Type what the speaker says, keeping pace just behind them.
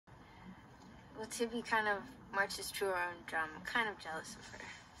Well, Tibby kind of marches to her own drum. I'm kind of jealous of her.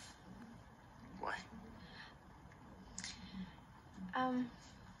 Why?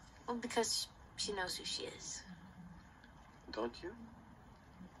 Well, because she knows who she is. Don't you?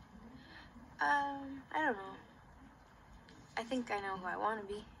 I don't know. I think I know who I want to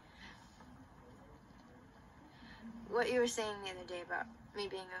be. What you were saying the other day about me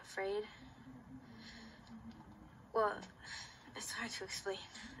being afraid, well, it's hard to explain.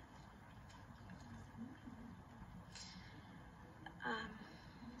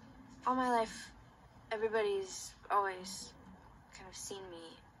 All my life, everybody's always kind of seen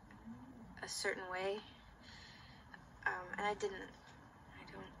me a certain way, and I don't.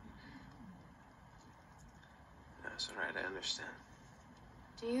 That's all right, I understand.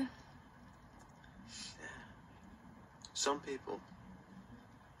 Do you? Yeah. Some people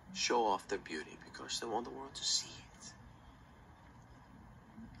show off their beauty because they want the world to see it.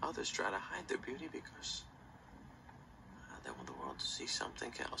 Others try to hide their beauty because they want the world to see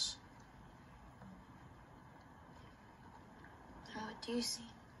something else. What do you see?